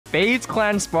FaZe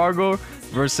Clan Sparg0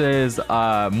 versus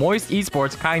Moist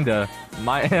Esports, kinda.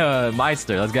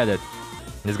 Meister, let's get it.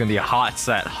 This is gonna be a hot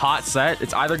set. Hot set.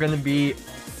 It's either gonna be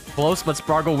close, but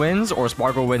Sparg0 wins, or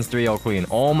Sparg0 wins 3-0 clean.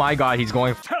 Oh my god, he's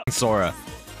going Sora.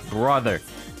 Brother.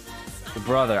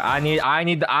 I need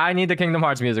the Kingdom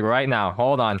Hearts music right now.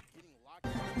 Hold on.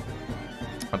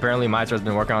 Apparently, Meister has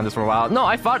been working on this for a while. No,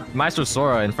 I fought Meister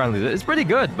Sora in friendly. It's pretty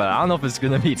good, but I don't know if it's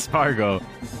gonna beat Sparg0.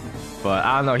 But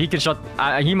I don't know. He can shut.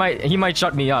 He might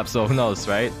shut me up. So who knows,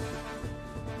 right?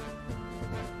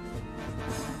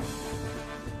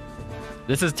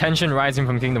 This is tension rising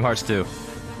from Kingdom Hearts 2.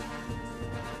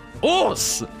 Oh,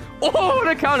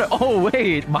 the counter. Oh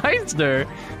wait, Meister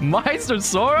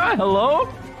Sora. Hello.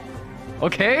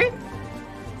 Okay.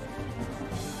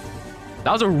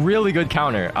 That was a really good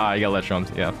counter. You got left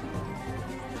trumped. Yeah.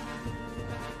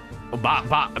 Oh,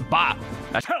 bah.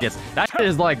 That shit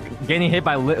is like getting hit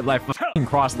by like fucking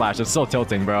cross slash. It's so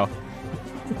tilting, bro.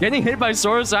 Getting hit by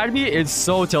Sora side B is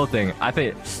so tilting. I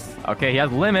think. Okay, he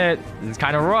has limit. It's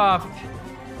kind of rough.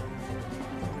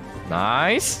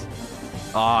 Nice.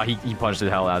 Oh, he punched the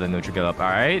hell out of the neutral get up. All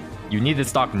right. You need this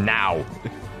stock now.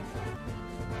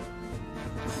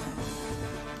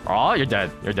 Oh, you're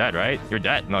dead. You're dead, right? You're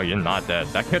dead. No, you're not dead.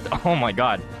 That kid. Oh my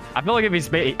god. I feel like if he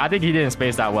space, I think he didn't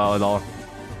space that well at all.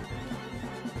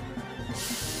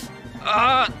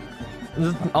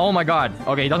 Oh my god.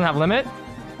 Okay, he doesn't have limit.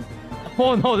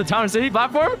 Oh no, the Town City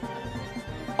platform.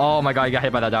 Oh my god, he got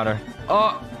hit by that downer.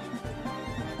 Oh.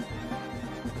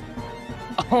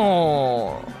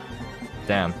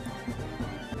 Damn.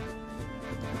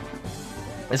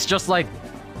 It's just like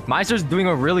Meister's doing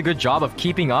a really good job of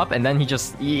keeping up, and then he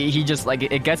just like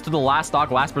it gets to the last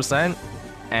stock, last percent,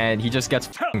 and he just gets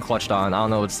clutched on. I don't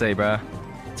know what to say, bruh.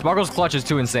 Sparg0's clutch is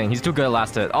too insane. He's too good at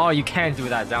last hit. Oh, you can't do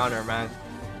that downer, man.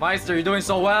 Meister, you're doing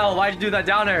so well. Why'd you do that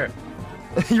downer?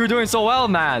 You were doing so well,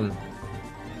 man.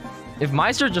 If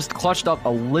Meister just clutched up a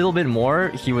little bit more,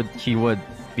 he would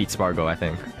beat Sparg0, I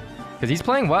think, because he's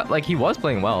playing well. Like he was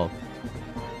playing well.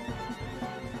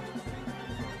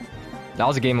 That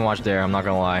was a game I watched there, I'm not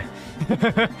gonna lie.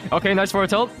 Okay, nice for a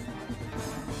tilt.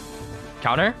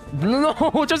 Counter?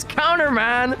 No, just counter,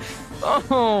 man!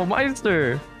 Oh,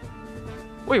 Meister.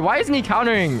 Wait, why isn't he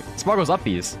countering Sparg0's up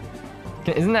Bs?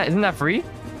 Isn't that free?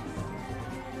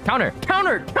 Counter!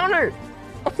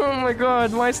 Oh my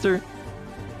god, Meister.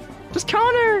 Just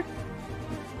counter!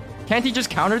 Can't he just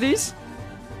counter these?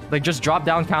 Like, just drop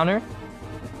down counter?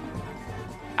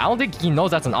 I don't think he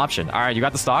knows that's an option. Alright, you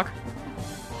got the stock?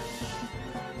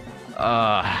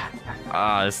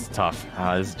 This is tough.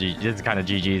 This is kind of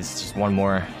GG's. Just one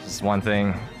more. Just one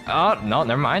thing. Oh, no,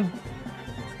 never mind.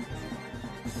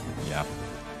 Yeah.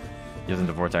 He isn't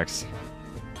the vortex.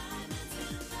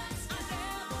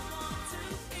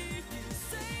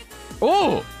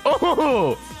 Oh!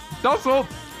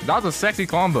 That's a sexy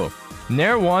combo.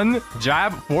 Nair 1,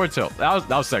 jab, forward tilt. That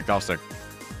was sick.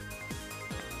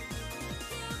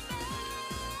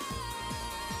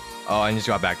 Oh, and he just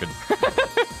got back good.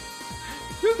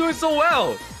 He was doing so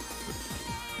well.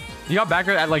 He got back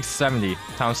at like 70.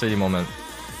 Town City moment.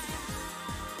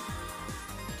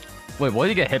 Wait, what did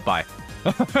he get hit by?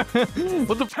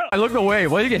 What the f? I looked away.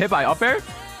 What did he get hit by? Up air?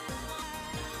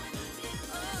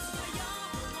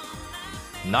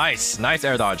 Nice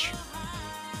air dodge.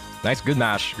 Nice, good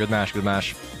mash.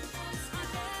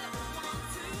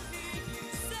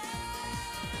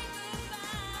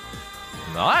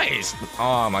 Nice.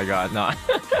 Oh my god, no.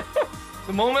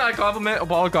 The moment I compliment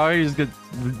Apollo Kage, he just gets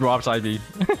drop side B.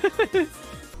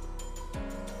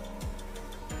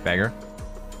 Banger.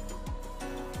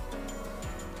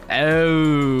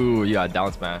 Oh, you got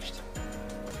down smashed.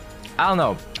 I don't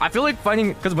know. I feel like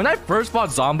fighting, because when I first fought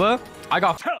Zomba, I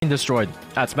got destroyed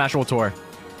at Smash World Tour.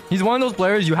 He's one of those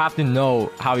players you have to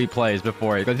know how he plays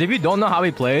before it. Because if you don't know how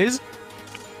he plays,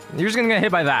 you're just gonna get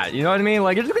hit by that. You know what I mean?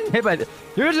 Like you're just gonna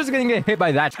get hit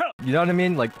by that. You know what I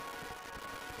mean? Like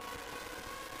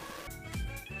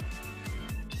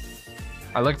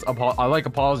I like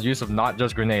Apollo's use of not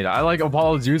just grenade. I like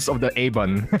Apollo's use of the A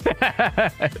button.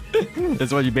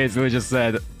 That's what you basically just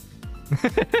said.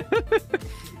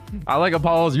 I like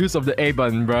Apollo's use of the A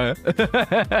button, bro.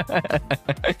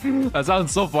 That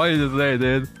sounds so funny to say,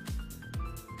 dude.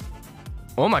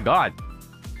 Oh my god.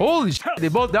 Holy shit, they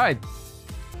both died.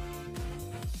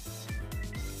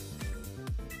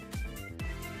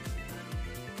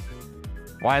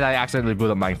 Why did I accidentally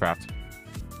boot up Minecraft?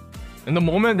 In the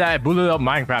moment that I booted up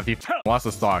Minecraft, he lost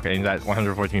the stock and he's at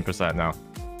 114% now.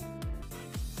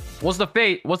 What's the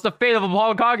fate? What's the fate of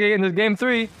Apollo Kage in this game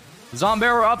 3?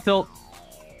 Zombaro up tilt.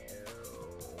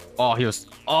 Oh, he was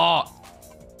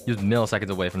milliseconds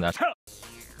away from that.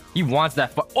 He wants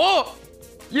that. Oh!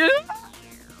 Yeah!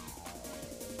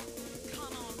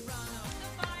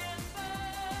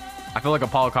 I feel like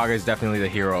Apollo Kage is definitely the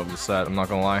hero of the set. I'm not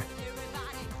gonna lie.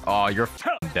 Oh, you're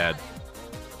dead.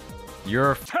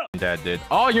 You're dead, dude.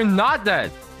 Oh, you're not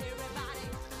dead.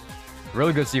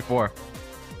 Really good C4.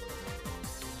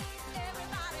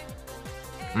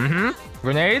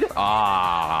 Grenade?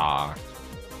 Ah.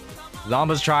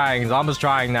 Zomba's trying. Zomba's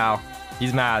trying now.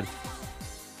 He's mad.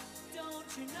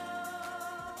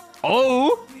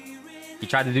 Oh! He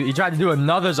tried to do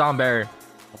another zombie.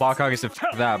 Apollo Kage said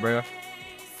that, bro.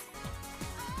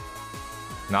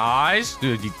 Nice.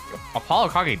 Dude, Apollo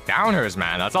Kage downers,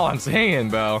 man. That's all I'm saying,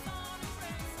 bro.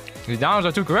 These downers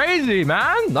are too crazy,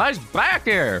 man. Nice back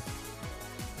here.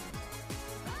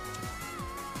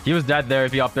 He was dead there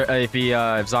if if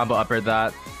Zomba uppered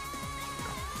that.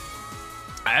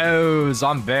 Oh,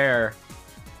 Zombear.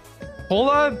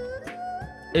 Cola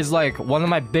is like one of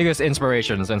my biggest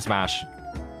inspirations in Smash.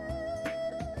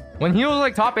 When he was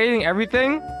like top 8ing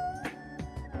everything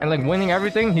and like winning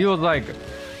everything, he was like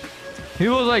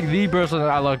the person that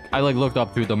I looked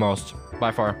up to the most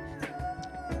by far.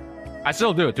 I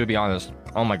still do, to be honest.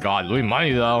 Oh my god, Louis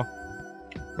Money though.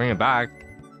 Bring it back.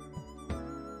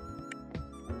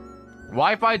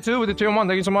 Wi-Fi 2 with the tier 1,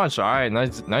 thank you so much. Alright,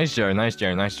 nice Jerry, nice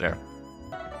Jerry, nice Jerry.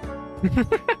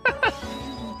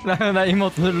 that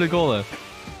emote's literally cool.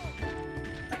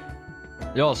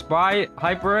 Yo, Spry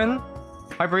Hyperion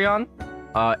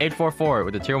 844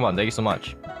 with the tier 1, thank you so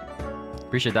much.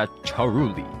 Appreciate that,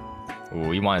 Charuli.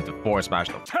 Ooh, he wanted to force smash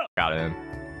the f out of him.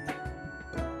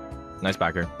 Nice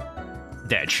backer.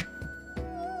 Dedge.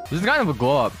 This is kind of a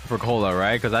glow up for Cola,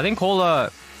 right? Because I think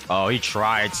Cola... Oh, he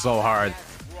tried so hard.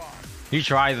 He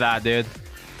tried that, dude.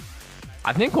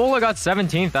 I think Cola got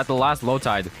 17th at the last low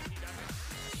tide.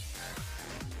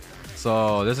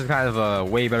 So this is kind of a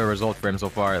way better result for him so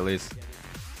far, at least.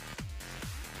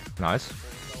 Nice.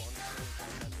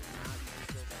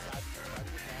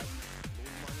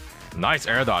 Nice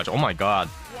air dodge. Oh my god.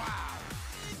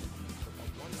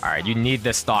 Alright, you need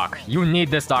this stock. You need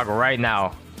this stock right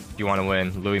now. If you want to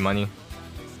win, Louis Money.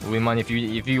 Louis Money, if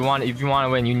you want to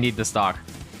win, you need the stock.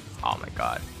 Oh my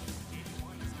god.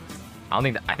 I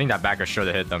think that backer should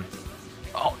have hit them.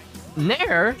 Oh,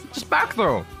 Nair? Just back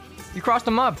throw. You crossed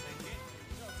them up.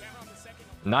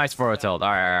 Nice for a tilt.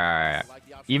 Alright.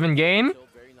 Even game.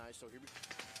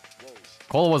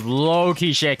 Cole was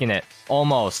low-key shaking it.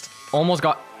 Almost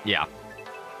got... Yeah.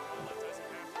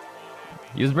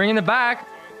 He was bringing it back.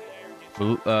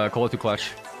 Cole too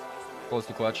clutch. Cole's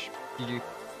too clutch. GG.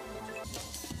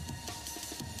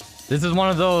 This is one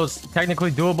of those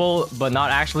technically doable, but not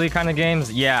actually kind of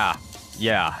games. Yeah,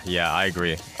 I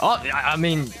agree. Oh, I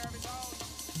mean,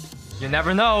 you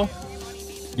never know.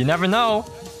 You never know.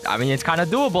 I mean, it's kind of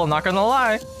doable, not gonna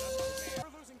lie.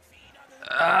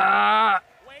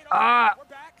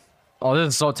 Oh, this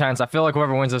is so tense. I feel like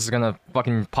whoever wins this is gonna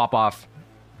fucking pop off.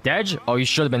 Dedge? Oh, you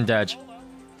should have been Dedge.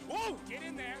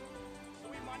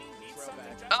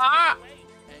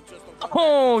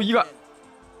 Oh, you got...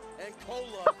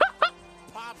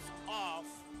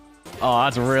 Oh,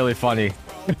 that's really funny.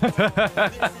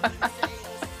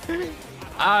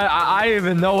 I didn't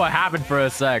even know what happened for a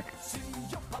sec.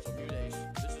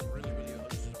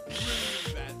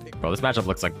 Bro, this matchup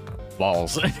looks like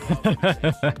balls.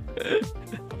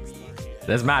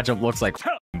 This matchup looks like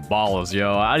balls,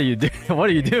 yo. How do you do? What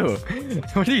do you do?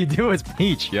 What do you do as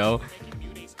Peach, yo?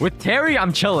 With Terry,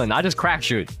 I'm chilling. I just crack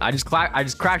shoot. I just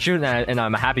crack shoot, and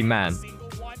I'm a happy man.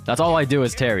 That's all I do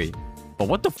is Terry. But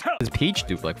what the f does Peach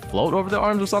do? Like float over the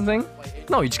arms or something?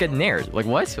 No, you just get nared. Like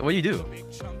what? What do you do?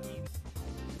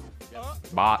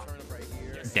 Bot.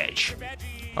 Dash.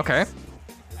 Okay.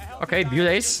 Okay,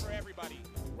 Budace.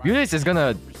 Budace is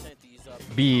gonna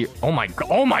be... Oh my god.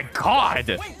 Oh my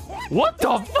god! What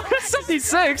the fuck?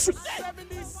 76?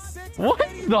 What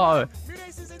the...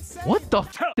 What the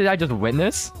f did I just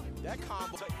witness?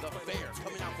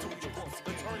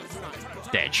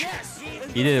 Dash.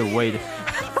 He didn't wait.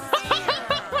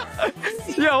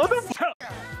 Yeah, what the f?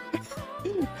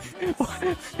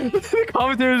 The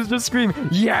commentators just scream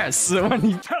yes when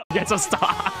he gets a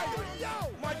stop.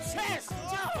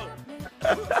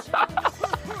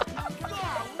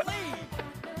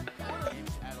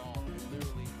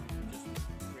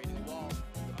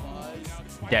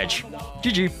 Dedge.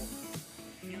 GG.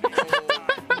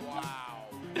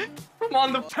 I'm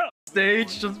on the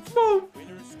stage, just boom.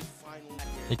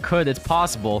 It could, it's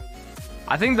possible.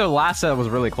 I think the last set was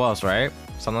really close, right?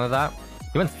 Something like that.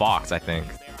 He went Fox, I think,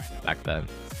 back then.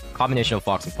 Combination of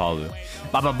Fox and Palu.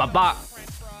 Ba ba ba ba.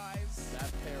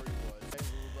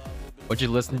 What you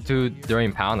listen to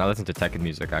during Pound? I listen to Tekken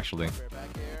music, actually.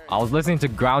 I was listening to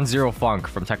Ground Zero Funk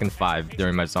from Tekken 5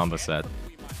 during my Zomba set.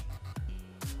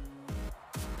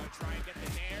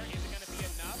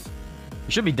 You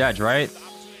should be dead, right?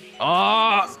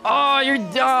 Oh, you're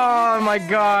done. Oh my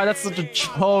god, that's such a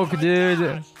choke,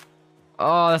 dude.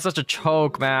 Oh, that's such a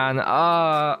choke, man.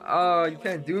 You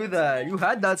can't do that. You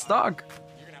had that stock.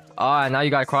 And now you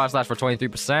got cross slash for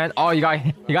 23%. Oh, you got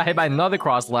hit by another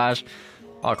cross slash.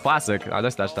 Oh, classic.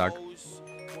 That's that stock.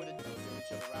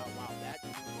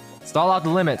 Stall out the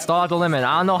limit. Stall out the limit.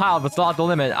 I don't know how, but stall out the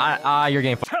limit. You're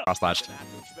getting cross slashed.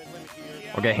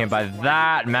 We're getting hit by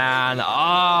that, man.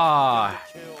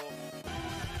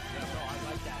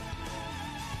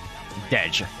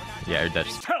 Dead. Yeah, you're dead.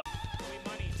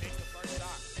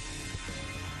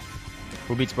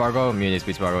 Who beats Sparg0? Muniz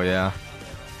beats Sparg0, yeah.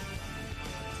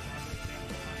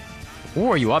 Who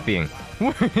are you upping?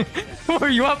 Who are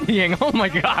you upping? Oh my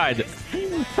god.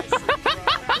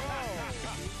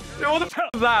 What the f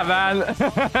is that, man?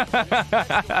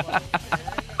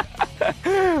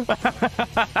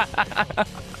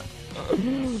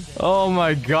 Oh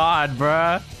my god,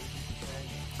 bruh.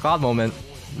 Cloud moment.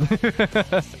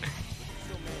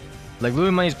 Like, Louis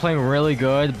Money's playing really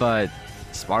good, but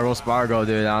Sparg0,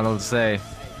 dude, I don't know what to say.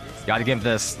 You gotta gimp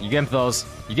this. You gimp those.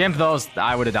 You gimp those.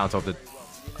 I would have down tilted.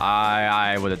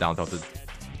 I would have down tilted.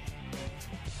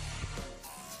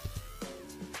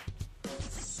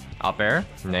 Up air.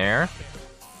 Nair.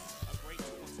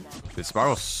 Dude,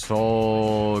 Sparg0's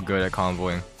so good at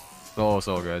comboing. So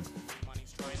good.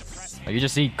 Like, you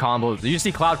just see combos. You just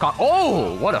see cloud combo.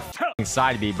 Oh! What a f***ing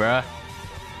side B, bruh.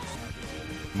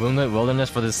 Moonlit Wilderness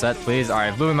for this set, please.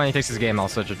 Alright, if Louis Money takes this game, I'll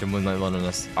switch it to Moonlit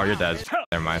Wilderness. Oh, you're dead.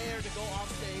 Never mind.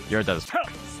 You're dead.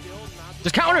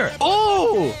 Just counter!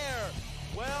 Oh!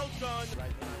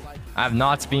 I have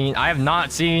not seen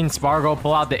Sparg0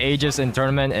 pull out the Aegis in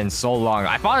tournament in so long.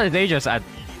 I fought the Aegis at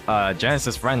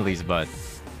Genesis friendlies, but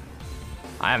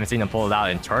I haven't seen him pull it out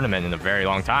in tournament in a very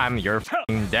long time. You're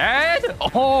f***ing dead?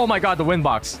 Oh my god, the win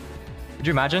box. Could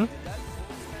you imagine?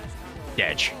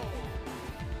 Dead.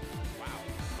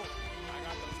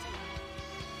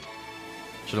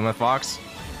 Should've went Fox.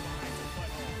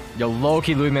 Yo,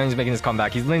 low-key Louis Man's making his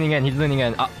comeback. He's leaning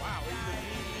in.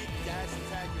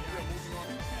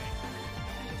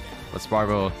 But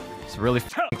Sparg0 is really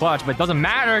f***ing clutch, but it doesn't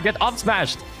matter. Get up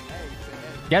smashed.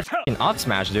 Get f***ing up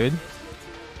smashed, dude.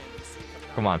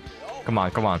 Come on.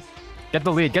 Get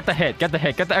the lead. Get the hit. Get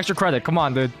the extra credit. Come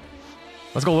on, dude.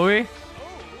 Let's go, Louis.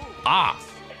 My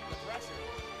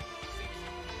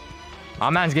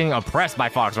man's getting oppressed by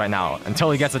Fox right now until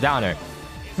he gets a downer.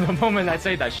 The moment I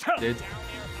say that shit, dude.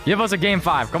 Give us a game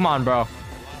 5. Come on, bro.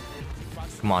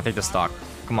 Come on, take the stock.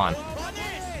 Come on.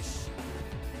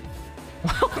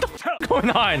 What the f is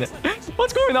going on?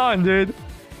 What's going on, dude?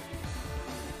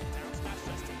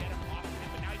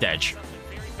 Dead.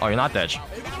 Oh, you're not dead.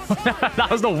 That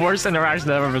was the worst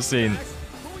interaction I've ever seen.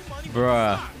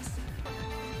 Bruh.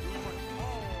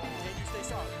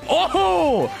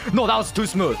 Oh! No, that was too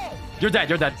smooth. You're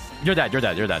dead. I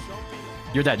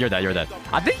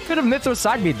think you could have Nitro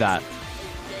side beat that.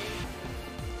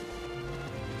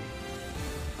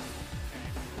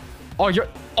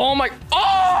 Oh my.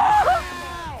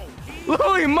 Oh!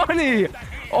 Louis Money!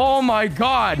 Oh my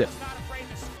god.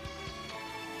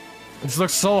 This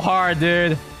looks so hard,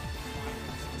 dude.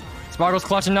 Sparg0's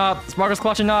clutching up.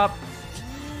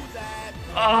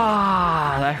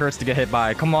 That hurts to get hit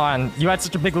by. Come on. You had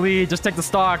such a big lead. Just take the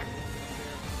stock.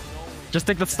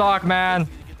 Man.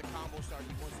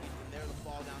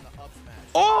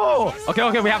 Oh!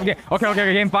 Okay, we have a game.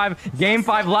 Okay, game 5. Game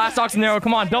 5, last stock scenario.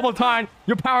 Come on, double time.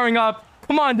 You're powering up.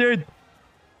 Come on, dude.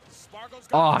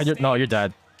 Oh, you're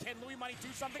dead. Can Louis Money do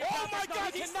something? Oh my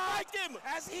god, he sniped him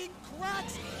as he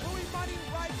cracks Louis Money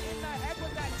right in the head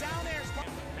with that down air.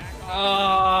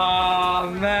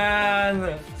 Oh,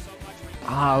 man.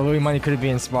 Louis Money could have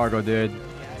been Sparg0, dude.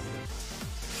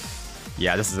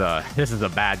 Yeah, this is a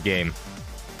bad game.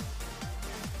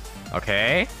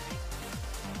 Okay.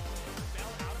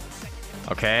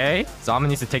 Zama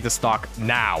needs to take the stock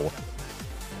now.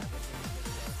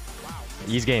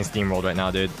 He's getting steamrolled right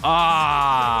now, dude.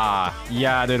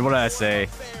 Yeah, dude. What did I say?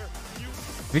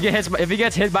 If he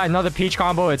gets hit by another Peach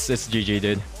combo, it's GG,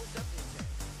 dude.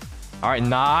 All right,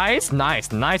 nice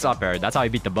up air. That's how he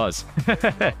beat the buzz.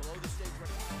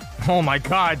 Oh my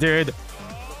god, dude.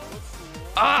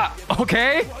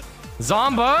 Okay.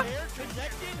 Zomba.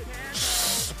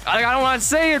 I don't want to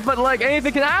say it, but like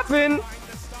anything can happen.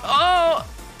 Oh,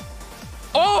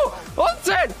 that's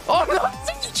it. Oh no.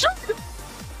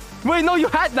 Wait, no, you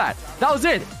had that. That was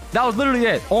it. That was literally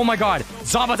it. Oh my god.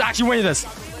 Zomba's actually winning this.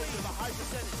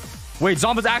 Wait,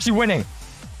 Zomba's actually winning.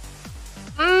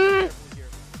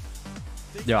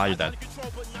 Yeah, you're dead.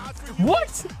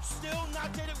 What?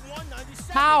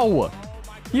 How?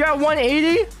 You're at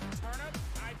 180?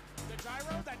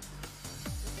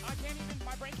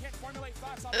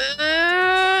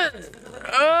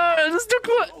 This is too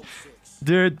close.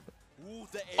 Dude.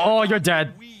 Oh, you're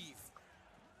dead.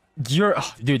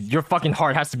 Dude, your fucking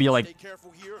heart has to be like...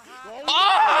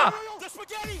 Ah!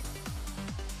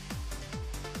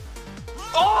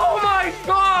 Oh my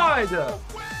god!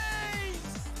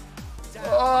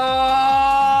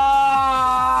 Ah!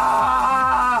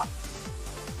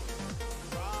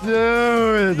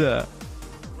 Dude!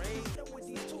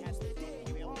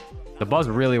 The Buzz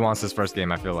really wants this first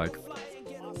game, I feel like.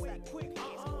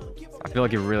 I feel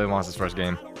like he really wants this first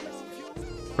game.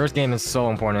 First game is so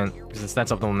important because it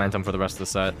sets up the momentum for the rest of the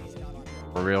set.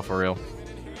 For real, for real.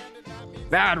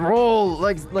 Bad roll!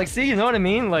 Like, see, you know what I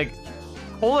mean? Like,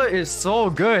 Cola is so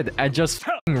good at just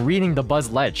reading the Buzz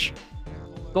ledge.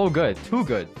 So good. Too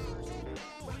good.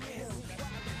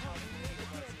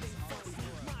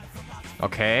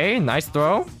 Okay, nice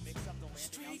throw.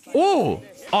 Ooh!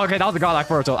 Oh, okay, that was the godlike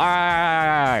fertile.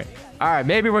 Alright,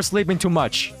 maybe we're sleeping too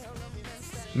much.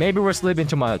 Maybe we're sleeping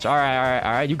too much.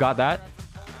 Alright, you got that.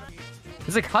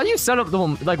 It's like, how do you set up the...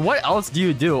 Like, what else do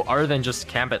you do other than just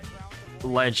camp at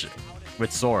ledge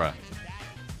with Sora?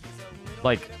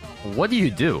 Like, what do you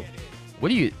do?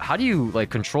 How do you, like,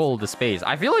 control the space?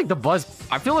 I feel like the Buzz...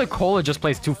 I feel like Cola just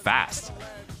plays too fast.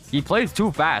 He plays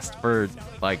too fast for,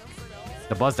 like,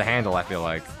 the Buzz to handle, I feel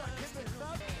like.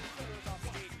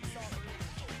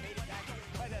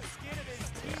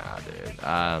 Yeah, dude.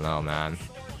 I don't know, man.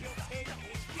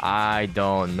 I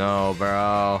don't know,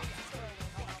 bro.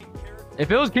 If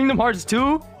it was Kingdom Hearts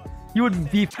 2, he would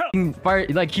be fire.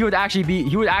 Like, he would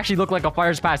actually look like a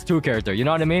Fire's Pass 2 character. You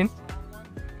know what I mean?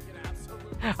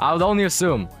 I would only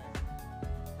assume.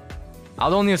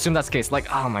 That's the case. Like,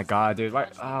 oh my god, dude. Why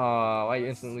are you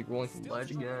instantly rolling from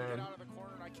ledge again?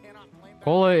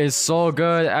 Cola is so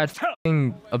good at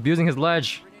abusing his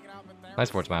ledge. Nice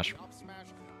forward smash.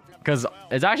 Because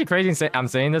it's actually crazy I'm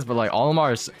saying this, but like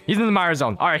Olimar is... He's in the Myron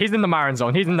zone. Alright, he's in the Myron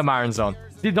zone.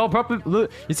 See the dull purple...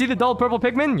 You see the dull purple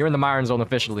Pikmin? You're in the Myron zone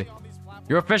officially.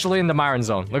 You're officially in the Myron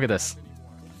zone. Look at this.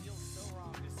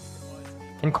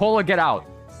 Can Cola get out?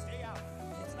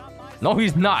 No,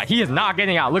 he's not. He is not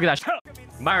getting out. Look at that.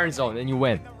 Myron zone, and you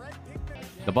win.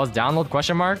 The Buzz download?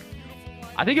 Question mark?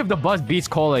 I think if the Buzz beats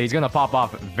Cola, he's gonna pop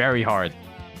off very hard.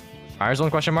 Myron zone?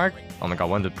 Question mark? Oh my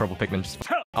god, when did purple Pikmin just...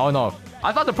 Oh no.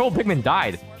 I thought the purple Pikmin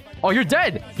died. Oh, you're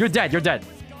dead. You're dead.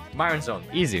 Myron zone.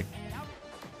 Easy.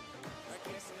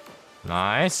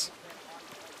 Nice.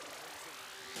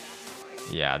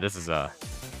 Yeah, this is a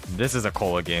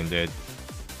Cola game, dude.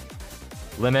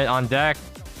 Limit on deck.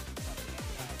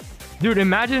 Dude,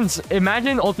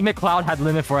 imagine Ultimate Cloud had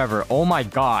limit forever. Oh my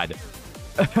god.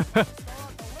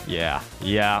 Yeah.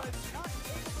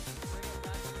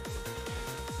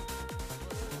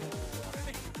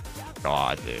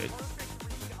 God, dude.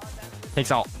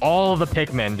 Takes out all the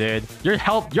Pikmin, dude. You're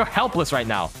helpless right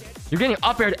now. You're getting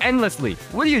up-aired endlessly.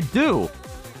 What do you do?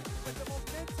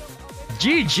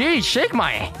 GG, shake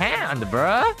my hand,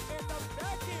 bruh.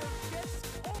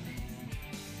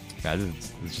 Yeah,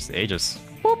 this is just ages.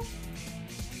 Boop.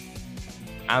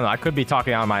 I don't know, I could be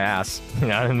talking out of my ass. You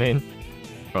know what I mean?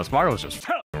 Bro, Sparg0 was just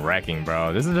wrecking,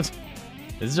 bro. This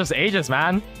is just ages,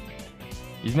 man.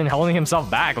 He's been holding himself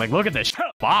back. Like, look at this.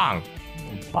 Bong.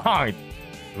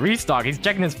 Restock. He's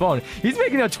checking his phone. He's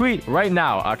making a tweet right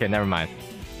now. Okay, never mind.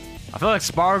 I feel like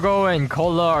Sparg0 and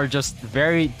Cola are just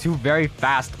two very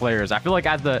fast players. I feel like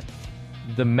as the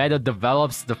meta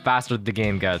develops, the faster the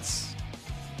game gets.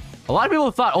 A lot of people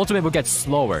thought Ultimate would get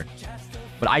slower,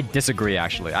 but I disagree,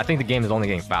 actually. I think the game is only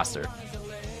getting faster.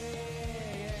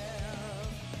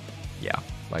 Yeah,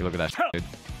 like, look at that, dude.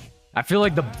 I feel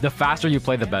like the faster you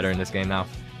play, the better in this game now.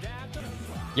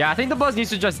 Yeah, I think the Buzz needs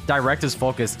to just direct his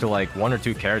focus to like 1 or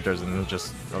 2 characters, and it'll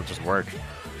just work.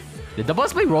 Did the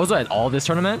Buzz play Rosa at all this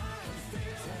tournament?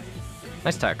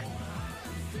 Nice tech.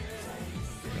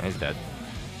 Yeah, he's dead.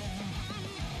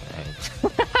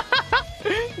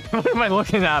 What am I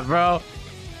looking at, bro?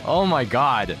 Oh my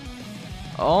god.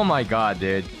 Oh my god,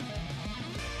 dude.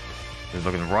 He's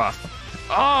looking rough.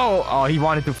 Oh, he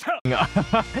wanted to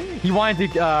he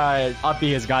wanted to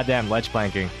uppy his goddamn ledge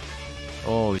planking.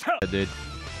 Holy shit, dude.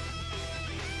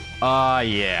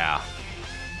 Yeah.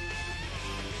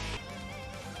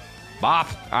 Bop.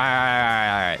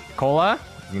 Alright. Cola,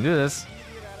 you can do this.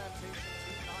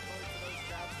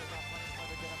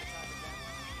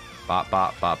 Bop.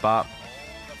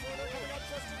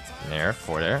 There,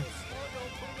 4 there.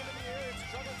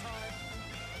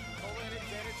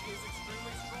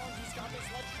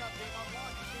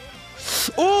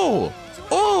 Ooh!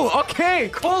 Ooh! Okay,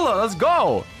 Cola, let's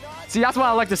go! See, that's what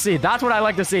I like to see. That's what I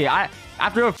like to see.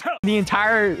 After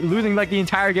losing like the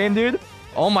entire game, dude.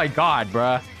 Oh my god,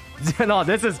 bruh. No,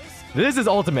 this is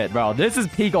ultimate, bro. This is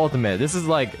peak ultimate. This is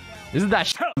that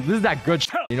good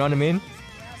shit. You know what I mean?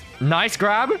 Nice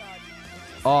grab.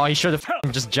 Oh, he should have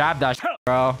just jabbed that shit,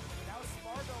 bro.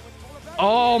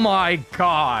 Oh my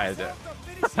god.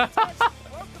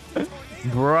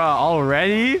 Bruh,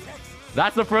 already?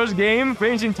 That's the first game?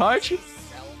 Finishing touch?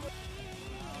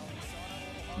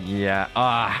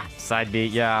 Yeah. Side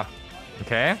beat, yeah.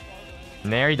 Okay.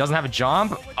 Nair, he doesn't have a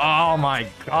jump. Oh my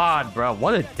god, bro.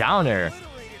 What a downer.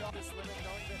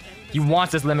 He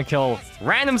wants this limit kill.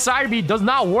 Random side beat does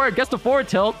not work. Gets the forward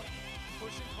tilt.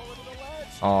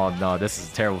 Oh no, this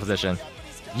is a terrible position.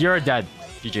 You're dead.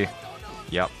 GG.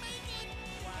 Yep.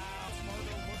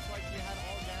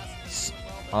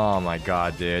 Oh my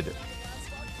god, dude.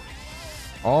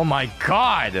 Oh my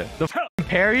god! The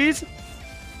parries?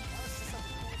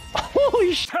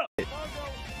 Holy shit!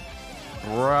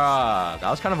 Bruh, that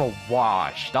was kind of a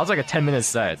wash. That was like a 10-minute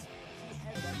set.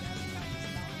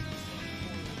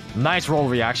 Nice roll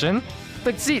reaction.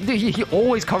 Like, see, dude, he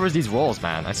always covers these rolls,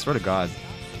 man. I swear to god.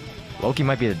 Loki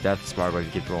might be the death Sparg0 if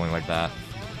he keeps rolling like that.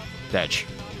 Bitch.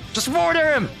 Just forward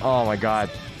him! Oh my god.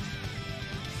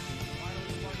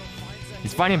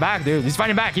 He's fighting back, dude. He's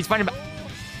fighting back. He's fighting back.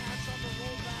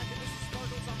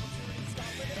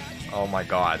 Oh my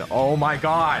god. Oh my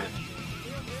god.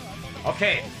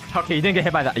 Okay. Okay, you didn't get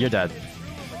hit by that. You're dead.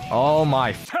 Oh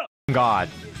my god.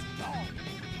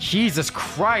 Jesus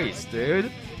Christ,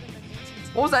 dude.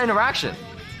 What was that interaction?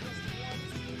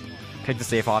 Pick the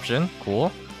safe option.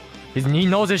 Cool. He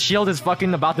knows his shield is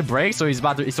fucking about to break, so he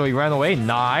ran away.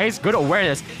 Nice. Good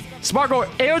awareness. Sparg0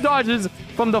 air dodges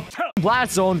from the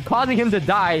blast zone, causing him to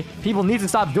die. People need to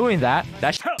stop doing that.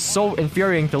 That's so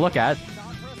infuriating to look at.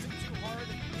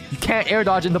 You can't air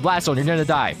dodge in the blast zone. You're gonna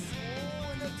die.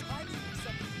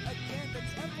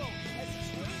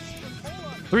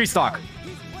 Three stock.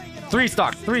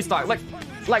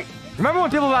 Like, remember when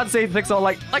people were about to say Pixel?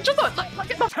 Like, just get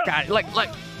the fuck out. Like,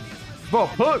 bro,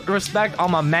 put respect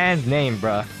on my man's name,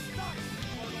 bruh.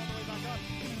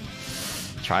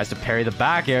 Tries to parry the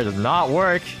back air, does not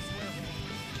work.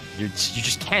 You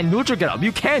just can't neutral get up.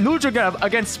 You can't neutral get up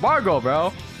against Sparg0,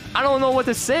 bro. I don't know what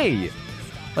to say.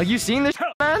 Like, you seen this,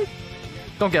 man?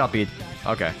 Don't get up, beat.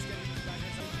 Okay.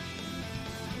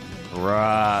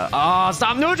 Bruh. Oh,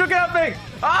 stop neutral get upping!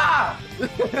 Ah!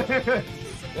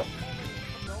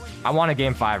 I want a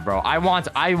game 5, bro. I want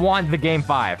the game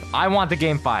 5. I want the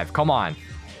game 5. Come on.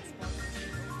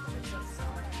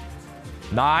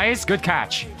 Nice. Good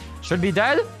catch. Should be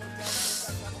dead.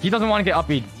 He doesn't want to get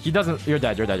upbeat. He doesn't. You're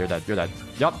dead. You're dead.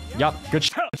 Yup. Good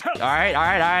shit. All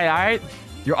right.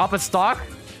 You're up at stock.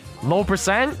 Low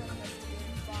percent.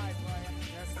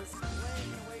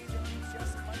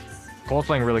 Cole's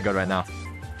playing really good right now.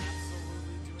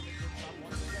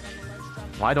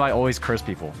 Why do I always curse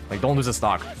people? Like, don't lose a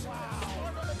stock.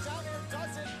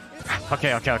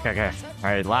 Okay. All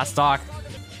right, last stock.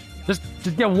 Just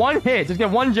get one hit. Just get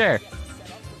one jar.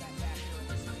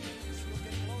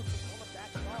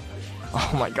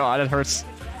 Oh my god, it hurts.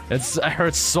 It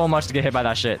hurts so much to get hit by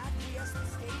that shit.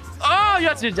 Oh,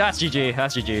 that's GG.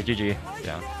 That's GG.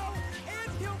 Yeah.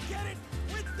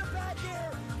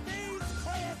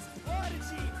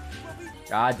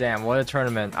 God damn, what a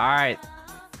tournament. All right.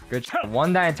 Good.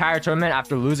 Won that entire tournament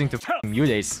after losing to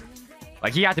Mudace.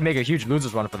 Like, he had to make a huge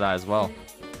losers run for that as well.